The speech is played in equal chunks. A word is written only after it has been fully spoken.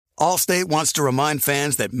Allstate wants to remind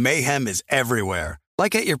fans that mayhem is everywhere,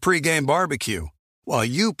 like at your pregame barbecue. While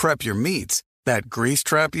you prep your meats, that grease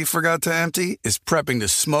trap you forgot to empty is prepping to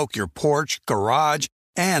smoke your porch, garage,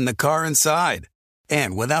 and the car inside.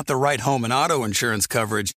 And without the right home and auto insurance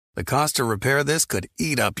coverage, the cost to repair this could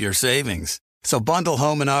eat up your savings. So bundle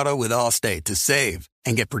home and auto with Allstate to save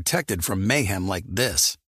and get protected from mayhem like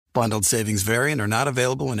this. Bundled savings vary and are not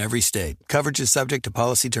available in every state. Coverage is subject to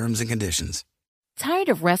policy terms and conditions. Tired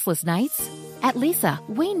of restless nights? At Leesa,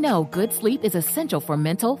 we know good sleep is essential for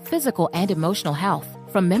mental, physical, and emotional health.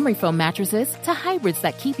 From memory foam mattresses to hybrids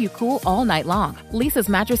that keep you cool all night long, Leesa's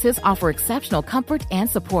mattresses offer exceptional comfort and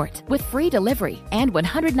support with free delivery and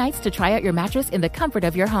 100 nights to try out your mattress in the comfort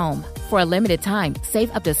of your home. For a limited time,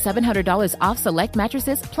 save up to $700 off select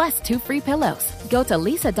mattresses plus 2 free pillows. Go to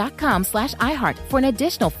leesa.com/iHeart for an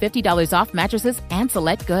additional $50 off mattresses and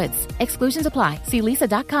select goods. Exclusions apply. See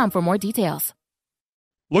leesa.com for more details.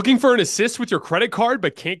 Looking for an assist with your credit card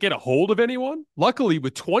but can't get a hold of anyone? Luckily,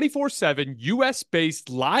 with 24/7 US-based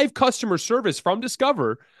live customer service from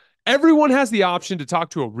Discover, everyone has the option to talk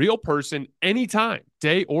to a real person anytime,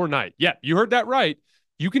 day or night. Yeah, you heard that right.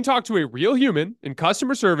 You can talk to a real human in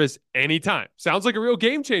customer service anytime. Sounds like a real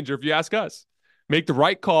game changer if you ask us. Make the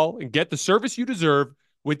right call and get the service you deserve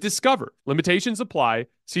with Discover. Limitations apply.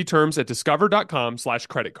 See terms at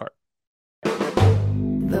discover.com/creditcard.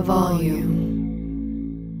 The volume.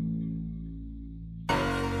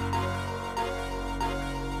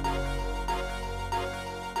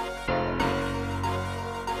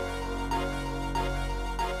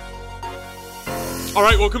 All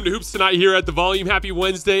right, welcome to Hoops Tonight here at The Volume. Happy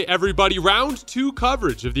Wednesday, everybody. Round 2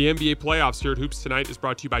 coverage of the NBA playoffs here at Hoops Tonight is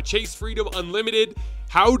brought to you by Chase Freedom Unlimited.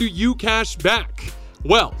 How do you cash back?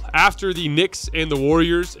 Well, after the Knicks and the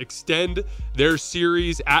Warriors extend their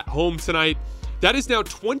series at home tonight, that is now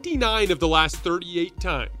 29 of the last 38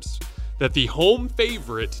 times that the home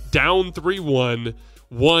favorite down 3-1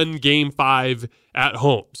 won Game 5 at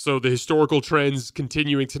home. So the historical trends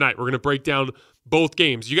continuing tonight. We're going to break down both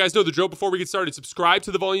games. You guys know the drill. Before we get started, subscribe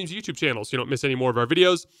to the Volume's YouTube channel so you don't miss any more of our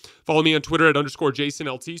videos. Follow me on Twitter at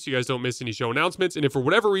 _JasonLT so you guys don't miss any show announcements. And if for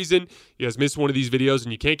whatever reason you guys missed one of these videos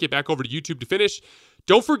and you can't get back over to YouTube to finish,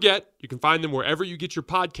 don't forget, you can find them wherever you get your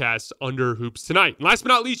podcasts under Hoops Tonight. And last but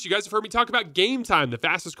not least, you guys have heard me talk about Game Time, the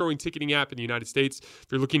fastest growing ticketing app in the United States. If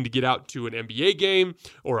you're looking to get out to an NBA game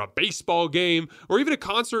or a baseball game or even a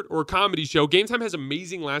concert or a comedy show, Game Time has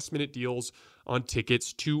amazing last minute deals on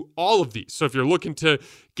tickets to all of these. So if you're looking to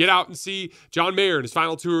get out and see John Mayer and his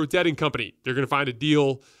final tour with Dead & Company, you're going to find a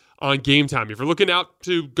deal on Game Time. If you're looking out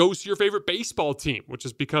to go see your favorite baseball team, which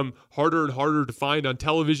has become harder and harder to find on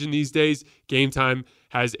television these days, Game Time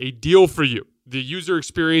has a deal for you. The user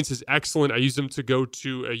experience is excellent. I used them to go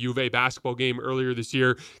to a U of A basketball game earlier this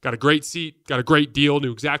year. Got a great seat, got a great deal,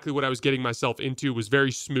 knew exactly what I was getting myself into, was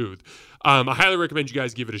very smooth. I highly recommend you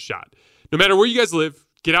guys give it a shot. No matter where you guys live,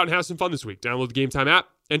 get out and have some fun this week. Download the Game Time app,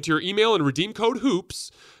 enter your email, and redeem code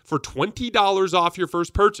HOOPS for $20 off your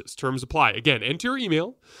first purchase. Terms apply. Again, enter your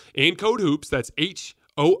email and code HOOPS. That's HOOPS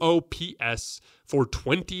for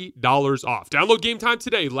 $20 off. Download Game Time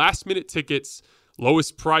today. Last minute tickets,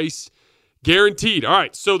 lowest price guaranteed. All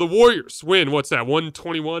right, so the Warriors win,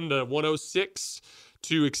 121-106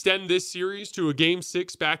 to extend this series to a Game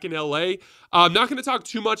 6 back in LA. I'm not going to talk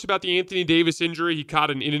too much about the Anthony Davis injury. He caught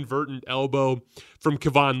an inadvertent elbow from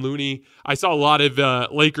Kevon Looney. I saw a lot of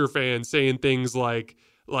Laker fans saying things like,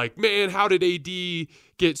 man, how did AD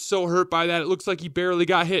get so hurt by that? It looks like he barely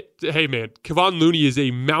got hit. Hey, man, Kevon Looney is a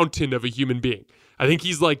mountain of a human being. I think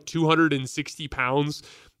he's like 260 pounds.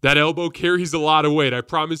 That elbow carries a lot of weight. I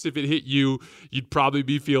promise if it hit you, you'd probably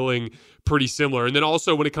be feeling pretty similar. And then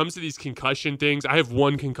also when it comes to these concussion things, I have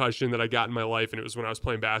one concussion that I got in my life, and it was when I was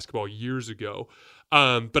playing basketball years ago.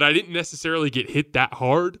 But I didn't necessarily get hit that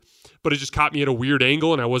hard, but it just caught me at a weird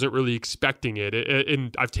angle, and I wasn't really expecting it.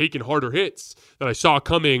 And I've taken harder hits that I saw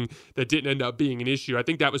coming that didn't end up being an issue. I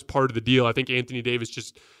think that was part of the deal. I think Anthony Davis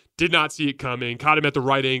just did not see it coming, caught him at the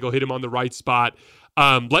right angle, hit him on the right spot.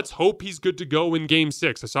 Let's hope he's good to go in Game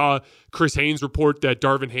 6. I saw Chris Haynes report that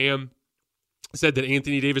Darvin Ham said that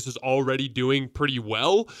Anthony Davis is already doing pretty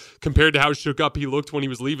well compared to how shook up he looked when he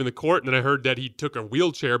was leaving the court. And then I heard that he took a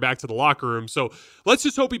wheelchair back to the locker room. So let's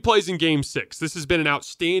just hope he plays in Game 6. This has been an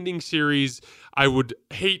outstanding series. I would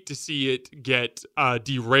hate to see it get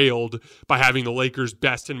derailed by having the Lakers'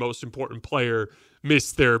 best and most important player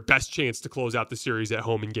miss their best chance to close out the series at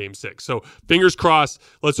home in Game 6. So fingers crossed.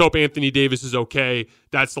 Let's hope Anthony Davis is okay.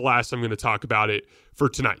 That's the last I'm going to talk about it for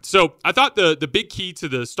tonight. So I thought the big key to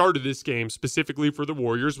the start of this game, specifically for the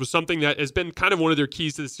Warriors, was something that has been kind of one of their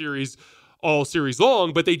keys to the series all series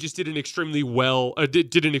long, but they just did an extremely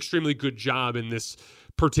did an extremely good job in this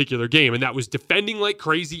particular game, and that was defending like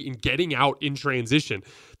crazy and getting out in transition.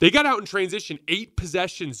 They got out in transition 8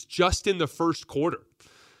 possessions just in the first quarter.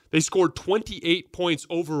 They scored 28 points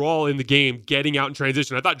overall in the game getting out in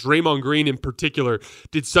transition. I thought Draymond Green in particular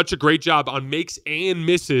did such a great job on makes and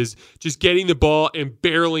misses, just getting the ball and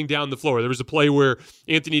barreling down the floor. There was a play where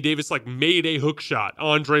Anthony Davis made a hook shot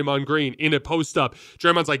on Draymond Green in a post up.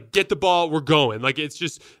 Draymond's like, get the ball, we're going. It's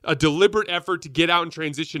just a deliberate effort to get out in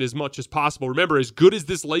transition as much as possible. Remember, as good as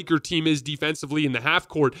this Laker team is defensively in the half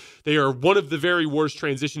court, they are one of the very worst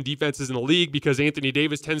transition defenses in the league because Anthony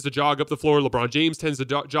Davis tends to jog up the floor. LeBron James tends to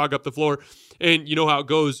jog up the floor. And you know how it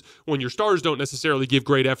goes when your stars don't necessarily give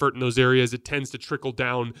great effort in those areas. It tends to trickle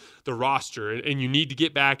down the roster. And you need to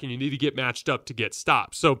get back and you need to get matched up to get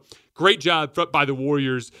stopped. So great job by the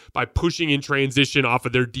Warriors by pushing in transition off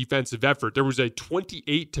of their defensive effort. There was a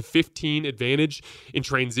 28-15 advantage in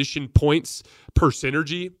transition points per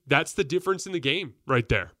synergy. That's the difference in the game right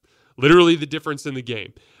there. Literally the difference in the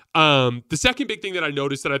game. The second big thing that I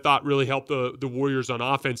noticed that I thought really helped the Warriors on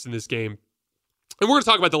offense in this game, and we're going to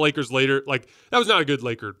talk about the Lakers later. That was not a good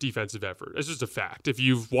Laker defensive effort. It's just a fact. If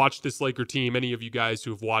you've watched this Laker team, any of you guys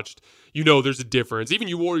who have watched, there's a difference. Even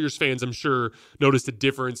you Warriors fans, I'm sure, noticed a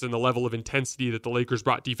difference in the level of intensity that the Lakers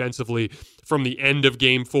brought defensively from the end of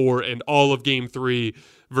Game 4 and all of Game 3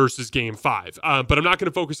 versus Game 5. But I'm not going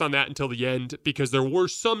to focus on that until the end because there were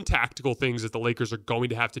some tactical things that the Lakers are going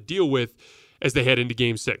to have to deal with as they head into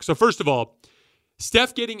Game 6. So first of all,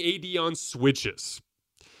 Steph getting AD on switches.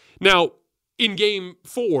 Now, in Game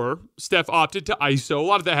 4, Steph opted to ISO. A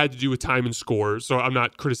lot of that had to do with time and score, so I'm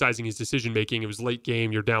not criticizing his decision-making. It was late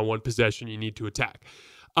game. You're down 1 possession. You need to attack.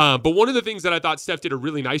 But one of the things that I thought Steph did a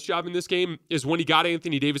really nice job in this game is when he got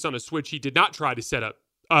Anthony Davis on a switch, he did not try to set up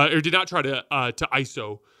or did not try to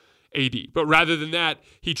ISO AD. But rather than that,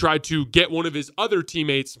 he tried to get one of his other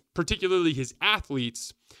teammates, particularly his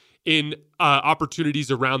athletes, in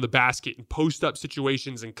opportunities around the basket and post-up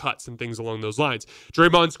situations and cuts and things along those lines.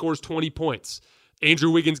 Draymond scores 20 points.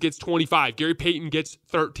 Andrew Wiggins gets 25. Gary Payton gets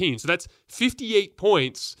 13. So that's 58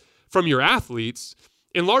 points from your athletes,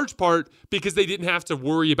 in large part because they didn't have to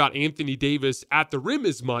worry about Anthony Davis at the rim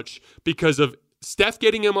as much because of Steph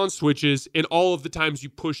getting him on switches and all of the times you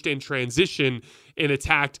pushed in transition and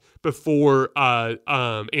attacked before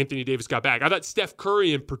Anthony Davis got back. I thought Steph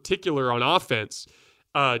Curry in particular on offense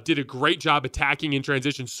did a great job attacking in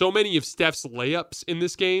transition. So many of Steph's layups in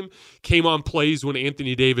this game came on plays when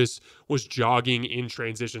Anthony Davis was jogging in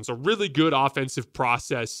transition. So really good offensive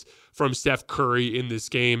process from Steph Curry in this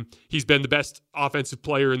game. He's been the best offensive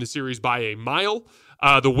player in the series by a mile.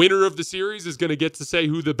 The winner of the series is going to get to say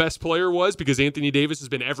who the best player was because Anthony Davis has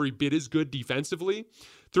been every bit as good defensively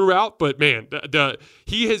throughout. But man,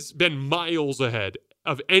 he has been miles ahead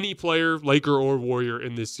of any player, Laker or Warrior,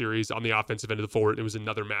 in this series on the offensive end of the floor. It was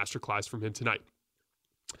another masterclass from him tonight.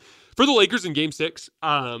 For the Lakers in Game 6,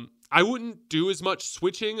 I wouldn't do as much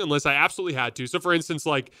switching unless I absolutely had to. So, for instance,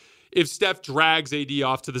 if Steph drags AD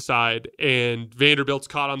off to the side and Vanderbilt's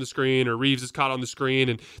caught on the screen or Reeves is caught on the screen,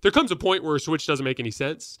 and there comes a point where a switch doesn't make any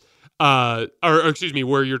sense,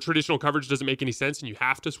 where your traditional coverage doesn't make any sense and you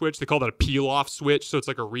have to switch. They call that a peel-off switch, so it's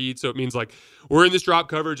like a read. So it means we're in this drop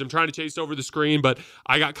coverage, I'm trying to chase over the screen, but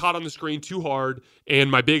I got caught on the screen too hard, and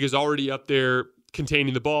my big is already up there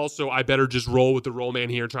containing the ball, so I better just roll with the roll man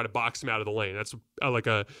here and try to box him out of the lane. That's like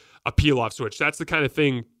a peel-off switch. That's the kind of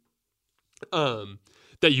thing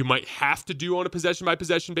that you might have to do on a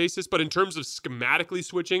possession-by-possession basis. But in terms of schematically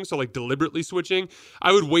switching, so deliberately switching,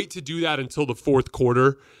 I would wait to do that until the fourth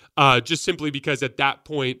quarter, just simply because at that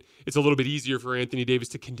point, it's a little bit easier for Anthony Davis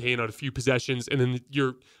to contain on a few possessions. And then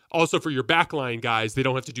you're also, for your backline guys, they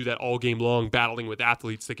don't have to do that all game long battling with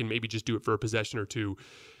athletes. They can maybe just do it for a possession or two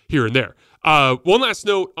here and there. One last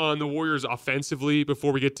note on the Warriors offensively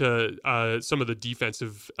before we get to some of the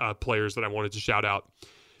defensive players that I wanted to shout out.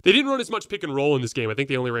 They didn't run as much pick and roll in this game. I think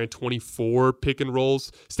they only ran 24 pick and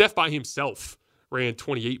rolls. Steph by himself ran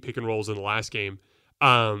 28 pick and rolls in the last game,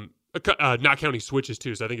 not counting switches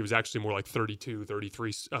too. So I think it was actually more like 32,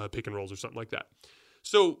 33 pick and rolls or something like that.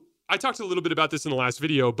 So I talked a little bit about this in the last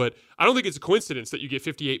video, but I don't think it's a coincidence that you get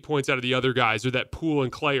 58 points out of the other guys, or that Poole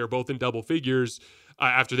and Clay are both in double figures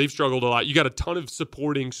after they've struggled a lot. You got a ton of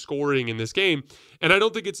supporting scoring in this game, and I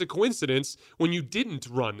don't think it's a coincidence when you didn't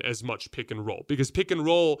run as much pick and roll, because pick and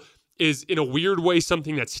roll is in a weird way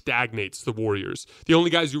something that stagnates the Warriors. The only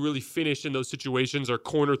guys who really finish in those situations are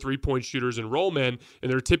corner three-point shooters and roll men, and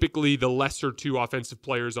they're typically the lesser two offensive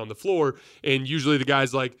players on the floor, and usually the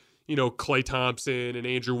guys like Klay Thompson and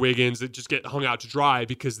Andrew Wiggins that just get hung out to dry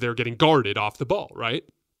because they're getting guarded off the ball, right?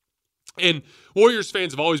 And Warriors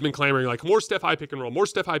fans have always been clamoring, like, more Steph high pick and roll, more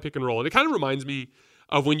Steph high pick and roll. And it kind of reminds me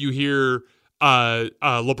of when you hear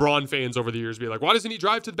LeBron fans over the years be like, why doesn't he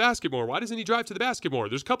drive to the basket more? Why doesn't he drive to the basket more?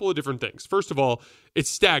 There's a couple of different things. First of all, it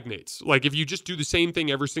stagnates. Like, if you just do the same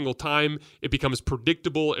thing every single time, it becomes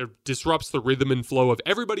predictable. It disrupts the rhythm and flow of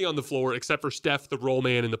everybody on the floor except for Steph, the roll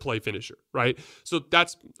man, and the play finisher, right? So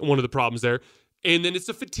that's one of the problems there. And then it's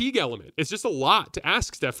a fatigue element. It's just a lot to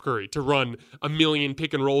ask Steph Curry to run a million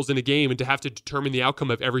pick and rolls in a game and to have to determine the outcome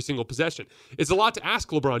of every single possession. It's a lot to ask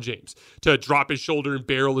LeBron James to drop his shoulder and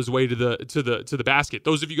barrel his way to the basket.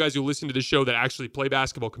 Those of you guys who listen to this show that actually play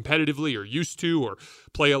basketball competitively or used to or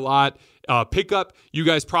play a lot pickup, you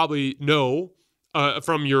guys probably know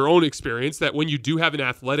from your own experience that when you do have an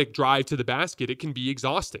athletic drive to the basket, it can be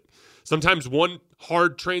exhausting. Sometimes one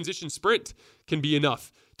hard transition sprint can be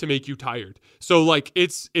enough to make you tired. So like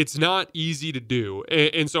it's not easy to do.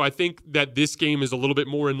 And so I think that this game is a little bit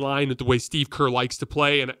more in line with the way Steve Kerr likes to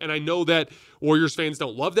play. And I know that Warriors fans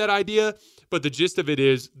don't love that idea, but the gist of it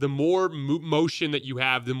is the more motion that you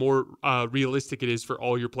have, the more realistic it is for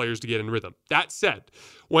all your players to get in rhythm. That said,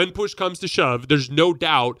 when push comes to shove, there's no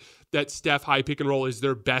doubt that Steph high pick and roll is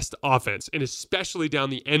their best offense. And especially down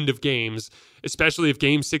the end of games, especially if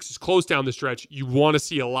game 6 is close down the stretch, you want to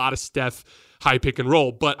see a lot of Steph high pick and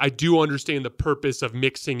roll. But I do understand the purpose of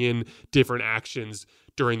mixing in different actions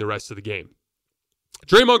during the rest of the game.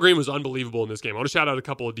 Draymond Green was unbelievable in this game. I want to shout out a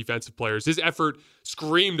couple of defensive players. His effort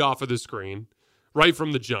screamed off of the screen right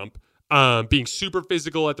from the jump. Being super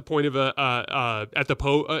physical at the point of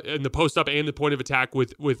in the post up and the point of attack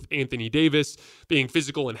with Anthony Davis, being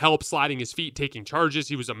physical and help, sliding his feet, taking charges.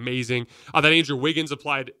 He was amazing. That Andrew Wiggins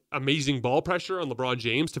applied amazing ball pressure on LeBron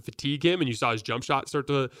James to fatigue him, and you saw his jump shot start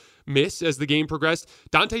to miss as the game progressed.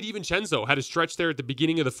 Dante DiVincenzo had a stretch there at the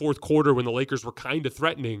beginning of the fourth quarter when the Lakers were kind of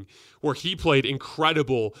threatening, where he played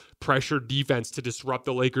incredible pressure defense to disrupt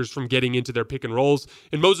the Lakers from getting into their pick and rolls.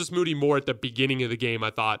 And Moses Moody Moore at the beginning of the game,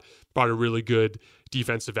 I thought, brought a really good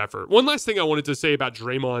defensive effort. One last thing I wanted to say about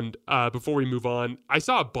Draymond before we move on. I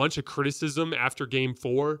saw a bunch of criticism after game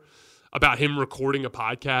 4 about him recording a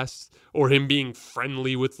podcast or him being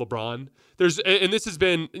friendly with LeBron. And this has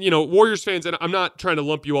been, Warriors fans, and I'm not trying to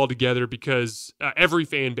lump you all together because every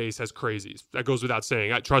fan base has crazies. That goes without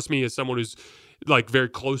saying. Trust me, as someone who's like very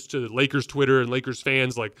close to Lakers Twitter and Lakers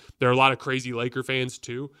fans, like there are a lot of crazy Laker fans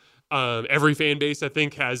too. Every fan base, I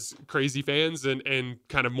think, has crazy fans and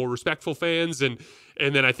kind of more respectful fans. And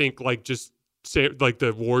then I think like just say like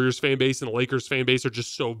the Warriors fan base and the Lakers fan base are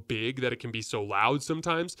just so big that it can be so loud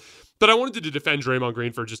sometimes. But I wanted to defend Draymond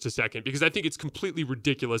Green for just a second because I think it's completely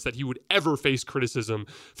ridiculous that he would ever face criticism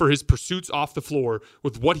for his pursuits off the floor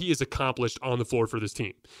with what he has accomplished on the floor for this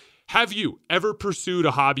team. Have you ever pursued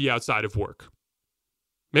a hobby outside of work?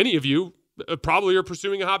 Many of you probably are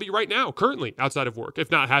pursuing a hobby right now, currently outside of work,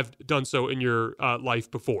 if not have done so in your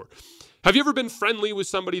life before. Have you ever been friendly with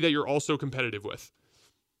somebody that you're also competitive with?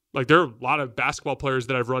 Like there are a lot of basketball players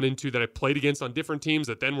that I've run into that I played against on different teams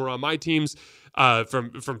that then were on my teams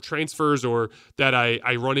from transfers or that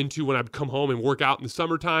I run into when I come home and work out in the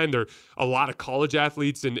summertime. There are a lot of college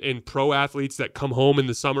athletes and pro athletes that come home in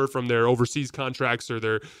the summer from their overseas contracts or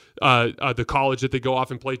their the college that they go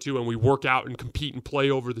off and play to, and we work out and compete and play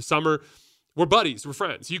over the summer. We're buddies. We're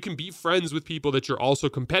friends. You can be friends with people that you're also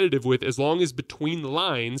competitive with as long as between the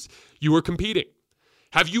lines you are competing.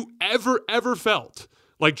 Have you ever felt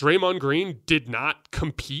like Draymond Green did not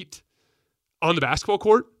compete on the basketball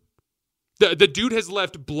court? The dude has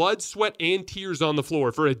left blood, sweat, and tears on the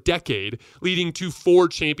floor for a decade, leading to 4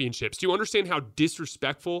 championships. Do you understand how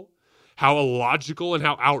disrespectful, how illogical, and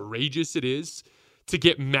how outrageous it is to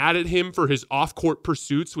get mad at him for his off-court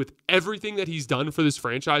pursuits with everything that he's done for this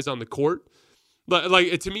franchise on the court?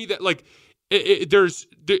 Like to me, that like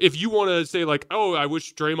if you want to say like, oh, I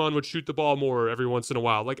wish Draymond would shoot the ball more every once in a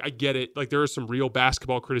while. Like I get it. Like there are some real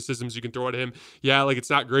basketball criticisms you can throw at him. Yeah, like it's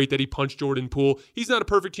not great that he punched Jordan Poole. He's not a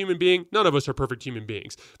perfect human being. None of us are perfect human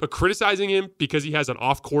beings. But criticizing him because he has an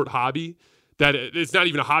off-court hobby that it's not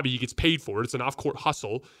even a hobby he gets paid for. It's an off-court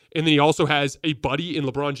hustle. And then he also has a buddy in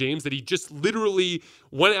LeBron James that he just literally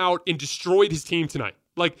went out and destroyed his team tonight.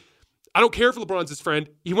 Like, I don't care if LeBron's his friend.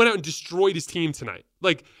 He went out and destroyed his team tonight.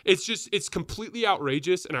 Like, it's completely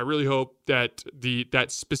outrageous, and I really hope that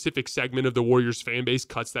that specific segment of the Warriors fan base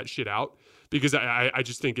cuts that shit out because I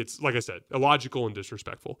just think it's, like I said, illogical and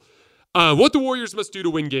disrespectful. What the Warriors must do to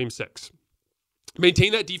win Game 6.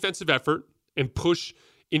 Maintain that defensive effort and push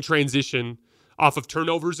in transition off of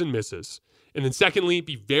turnovers and misses. And then secondly,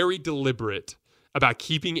 be very deliberate about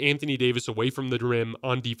keeping Anthony Davis away from the rim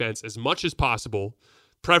on defense as much as possible,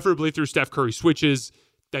 preferably through Steph Curry switches,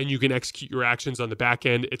 then you can execute your actions on the back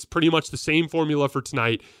end. It's pretty much the same formula for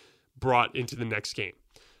tonight brought into the next game.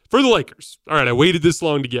 For the Lakers, all right, I waited this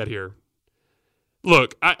long to get here.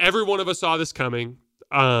 Look, every one of us saw this coming.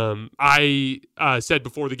 I said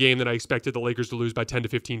before the game that I expected the Lakers to lose by 10 to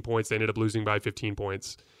 15 points. They ended up losing by 15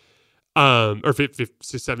 points, or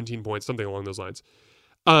 17 points, something along those lines.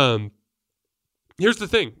 Here's the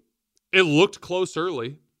thing. It looked close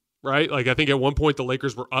early, right? Like, I think at one point the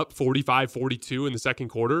Lakers were up 45-42 in the second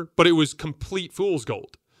quarter, but it was complete fool's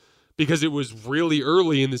gold because it was really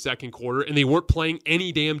early in the second quarter and they weren't playing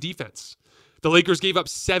any damn defense. The Lakers gave up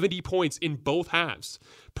 70 points in both halves.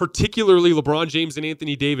 Particularly LeBron James and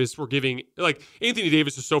Anthony Davis were giving, like, Anthony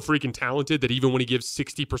Davis is so freaking talented that even when he gives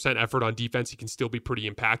 60% effort on defense, he can still be pretty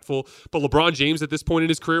impactful. But LeBron James at this point in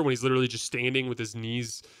his career, when he's literally just standing with his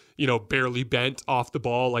knees, barely bent off the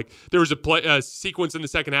ball, like, there was a sequence in the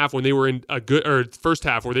second half when they were in first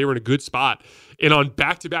half where they were in a good spot. And on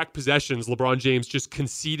back-to-back possessions, LeBron James just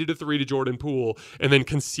conceded a three to Jordan Poole and then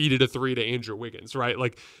conceded a three to Andrew Wiggins, right?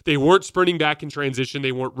 Like, they weren't sprinting back in transition.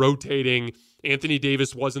 They weren't rotating. Anthony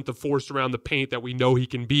Davis wasn't the force around the paint that we know he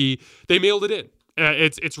can be. They mailed it in.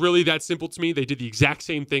 It's really that simple to me. They did the exact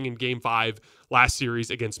same thing in Game 5 last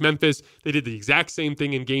series against Memphis. They did the exact same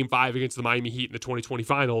thing in Game 5 against the Miami Heat in the 2020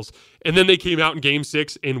 Finals. And then they came out in Game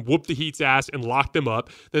 6 and whooped the Heat's ass and locked them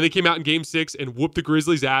up. Then they came out in Game 6 and whooped the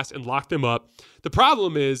Grizzlies' ass and locked them up. The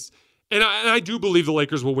problem is, and I do believe the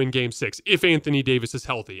Lakers will win Game 6 if Anthony Davis is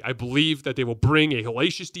healthy. I believe that they will bring a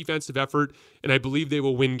hellacious defensive effort, and I believe they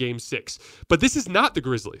will win Game 6. But this is not the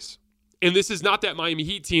Grizzlies. And this is not that Miami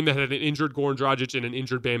Heat team that had an injured Goran Dragic and an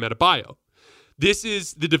injured Bam Adebayo. This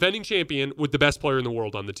is the defending champion with the best player in the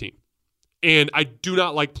world on the team. And I do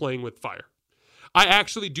not like playing with fire. I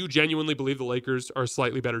actually do genuinely believe the Lakers are a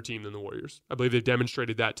slightly better team than the Warriors. I believe they've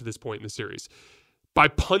demonstrated that to this point in the series. By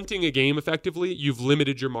punting a game effectively, you've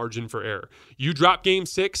limited your margin for error. You drop Game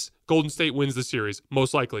 6, Golden State wins the series,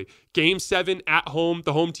 most likely. Game 7 at home,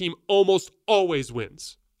 the home team almost always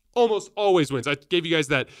wins. Almost always wins. I gave you guys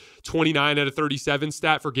that 29 out of 37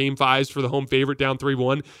 stat for Game 5s for the home favorite down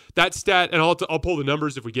 3-1. That stat, and I'll pull the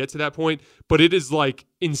numbers if we get to that point, but it is like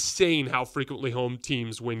insane how frequently home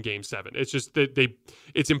teams win Game 7. It's just that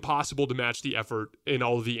it's impossible to match the effort and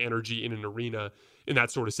all of the energy in an arena in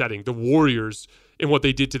that sort of setting. The Warriors and what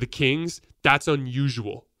they did to the Kings, that's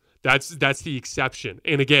unusual. That's the exception.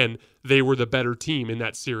 And again, they were the better team in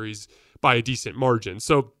that series by a decent margin.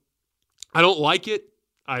 So I don't like it.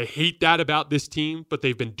 I hate that about this team, but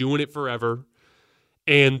they've been doing it forever,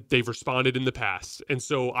 and they've responded in the past. And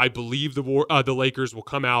so I believe the Lakers will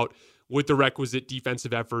come out with the requisite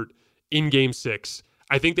defensive effort in Game 6.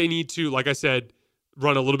 I think they need to, like I said,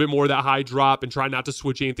 run a little bit more of that high drop and try not to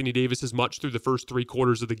switch Anthony Davis as much through the first 3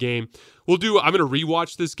 quarters of the game. I'm going to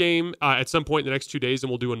rewatch this game at some point in the next 2 days, and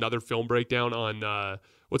we'll do another film breakdown on,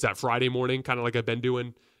 Friday morning, kind of like I've been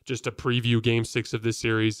doing, just to preview Game 6 of this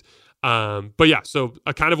series. But yeah, so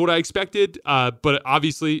kind of what I expected. But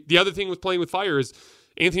obviously, the other thing with playing with fire is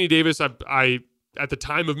Anthony Davis. I at the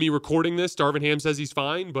time of me recording this, Darvin Ham says he's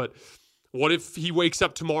fine. But what if he wakes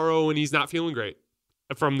up tomorrow and he's not feeling great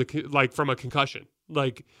from a concussion?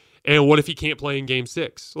 And what if he can't play in Game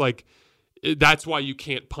 6? That's why you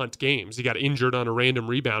can't punt games. He got injured on a random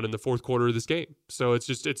rebound in the fourth quarter of this game. So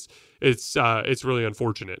it's really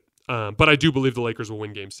unfortunate. But I do believe the Lakers will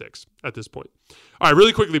win Game 6 at this point. All right,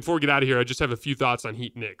 really quickly before we get out of here, I just have a few thoughts on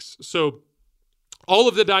Heat Knicks. So all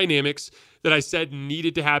of the dynamics that I said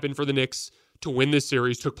needed to happen for the Knicks to win this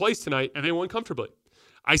series took place tonight, and they won comfortably.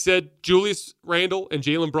 I said Julius Randle and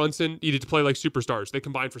Jalen Brunson needed to play like superstars. They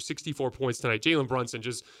combined for 64 points tonight. Jalen Brunson,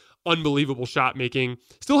 just unbelievable shot making.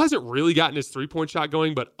 Still hasn't really gotten his three-point shot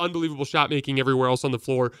going, but unbelievable shot making everywhere else on the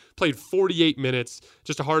floor. Played 48 minutes,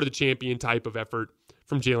 just a heart of the champion type of effort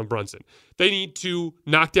from Jalen Brunson. They need to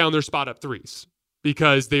knock down their spot-up threes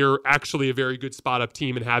because they're actually a very good spot-up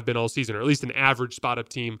team and have been all season, or at least an average spot-up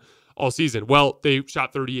team all season. Well, they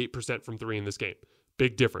shot 38% from three in this game.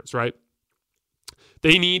 Big difference, right?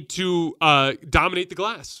 They need to dominate the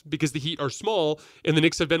glass because the Heat are small, and the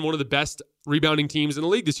Knicks have been one of the best rebounding teams in the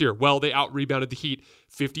league this year. Well, they out-rebounded the Heat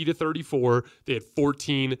 50-34. They had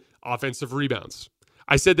 14 offensive rebounds.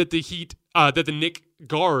 I said that the Knicks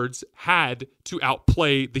guards had to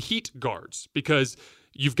outplay the Heat guards because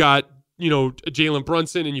you've got Jalen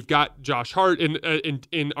Brunson and you've got Josh Hart and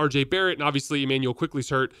RJ Barrett, and obviously Emmanuel Quickley's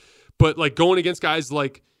hurt. But going against guys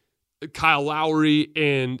like Kyle Lowry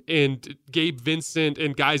and Gabe Vincent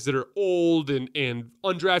and guys that are old and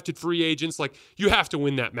undrafted free agents, you have to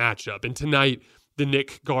win that matchup. And tonight, the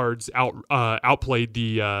Knicks guards outplayed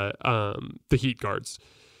the Heat guards.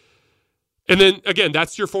 And then again,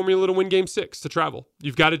 that's your formula to win Game 6, to travel.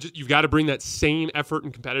 You've got to bring that same effort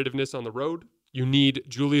and competitiveness on the road. You need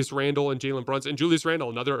Julius Randle and Jalen Brunson. And Julius Randle,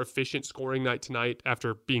 another efficient scoring night tonight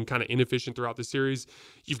after being kind of inefficient throughout the series.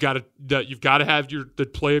 You've got to have the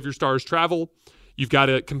play of your stars travel. You've got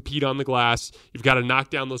to compete on the glass. You've got to knock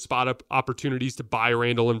down those spot up opportunities to buy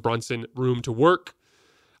Randle and Brunson room to work.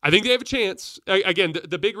 I think they have a chance. Again,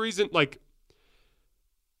 the big reason,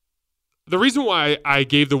 the reason why I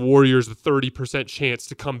gave the Warriors the 30% chance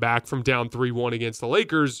to come back from down 3-1 against the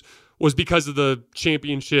Lakers was because of the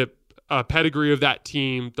championship pedigree of that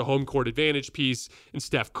team, the home court advantage piece, and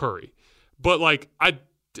Steph Curry. But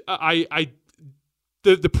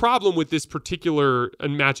the problem with this particular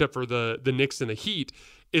matchup for the Knicks and the Heat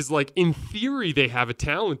is, in theory they have a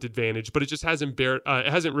talent advantage, but it just hasn't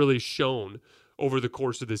really shown over the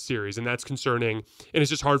course of this series, and that's concerning. And it's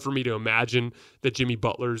just hard for me to imagine that Jimmy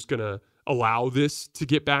Butler's gonna allow this to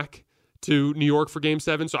get back to New York for Game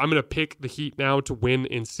 7. So I'm going to pick the Heat now to win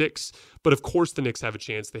in 6. But of course the Knicks have a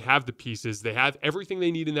chance. They have the pieces. They have everything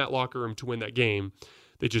they need in that locker room to win that game.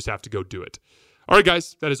 They just have to go do it. All right,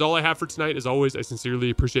 guys, that is all I have for tonight. As always, I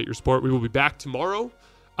sincerely appreciate your support. We will be back tomorrow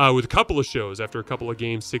with a couple of shows after a couple of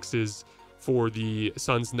Game 6s for the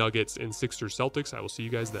Suns, Nuggets, and Sixers, Celtics. I will see you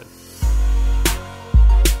guys then.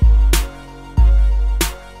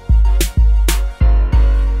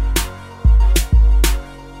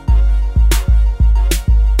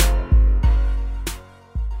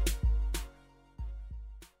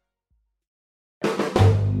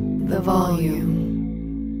 Volume.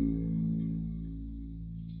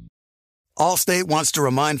 Allstate wants to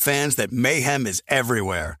remind fans that mayhem is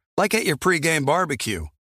everywhere, like at your pregame barbecue.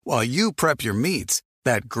 While you prep your meats,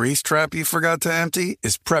 that grease trap you forgot to empty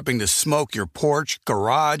is prepping to smoke your porch,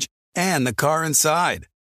 garage, and the car inside.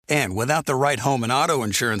 And without the right home and auto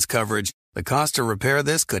insurance coverage, the cost to repair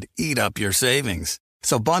this could eat up your savings.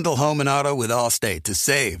 So bundle home and auto with Allstate to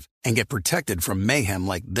save and get protected from mayhem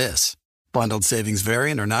like this. Bundled savings vary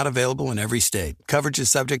and are not available in every state. Coverage is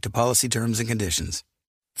subject to policy terms and conditions.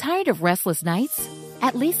 Tired of restless nights?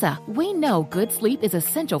 At Leesa, we know good sleep is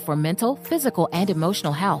essential for mental, physical, and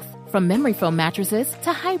emotional health. From memory foam mattresses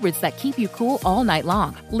to hybrids that keep you cool all night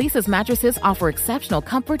long, Leesa's mattresses offer exceptional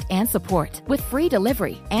comfort and support with free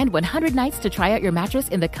delivery and 100 nights to try out your mattress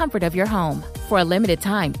in the comfort of your home. For a limited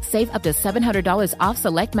time, save up to $700 off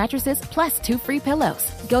select mattresses plus 2 free pillows.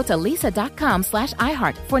 Go to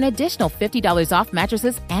leesa.com/iHeart for an additional $50 off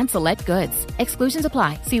mattresses and select goods. Exclusions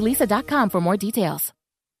apply. See leesa.com for more details.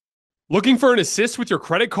 Looking for an assist with your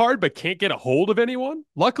credit card but can't get a hold of anyone?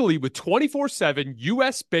 Luckily, with 24/7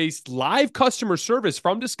 US-based live customer service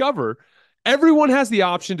from Discover, everyone has the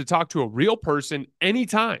option to talk to a real person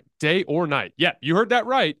anytime, day or night. Yeah, you heard that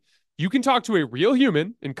right. You can talk to a real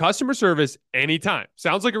human in customer service anytime.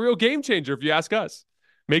 Sounds like a real game changer if you ask us.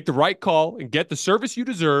 Make the right call and get the service you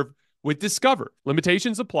deserve with Discover.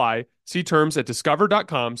 Limitations apply. See terms at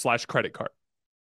discover.com/creditcard.